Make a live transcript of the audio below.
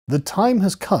The time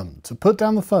has come to put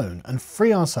down the phone and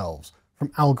free ourselves from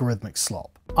algorithmic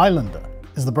slop. Islander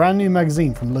is the brand new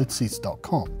magazine from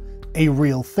Lotus.com, a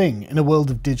real thing in a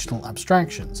world of digital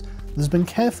abstractions that has been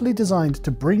carefully designed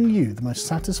to bring you the most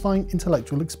satisfying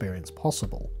intellectual experience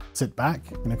possible. Sit back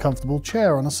in a comfortable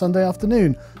chair on a Sunday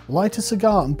afternoon, light a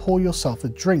cigar and pour yourself a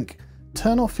drink.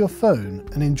 Turn off your phone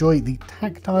and enjoy the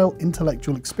tactile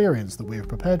intellectual experience that we have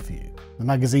prepared for you. The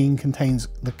magazine contains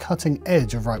the cutting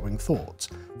edge of right-wing thoughts,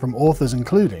 from authors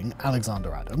including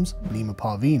Alexander Adams, Neema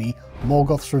Parvini,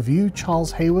 Morgoth's Review,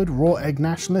 Charles Haywood, Egg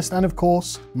Nationalist, and of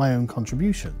course, my own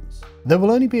contributions. There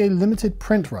will only be a limited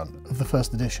print run of the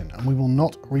first edition, and we will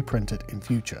not reprint it in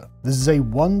future. This is a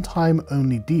one-time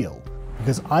only deal,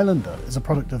 because Islander is a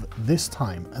product of this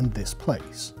time and this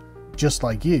place. Just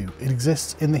like you, it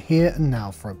exists in the here and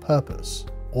now for a purpose.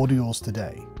 Order yours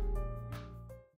today.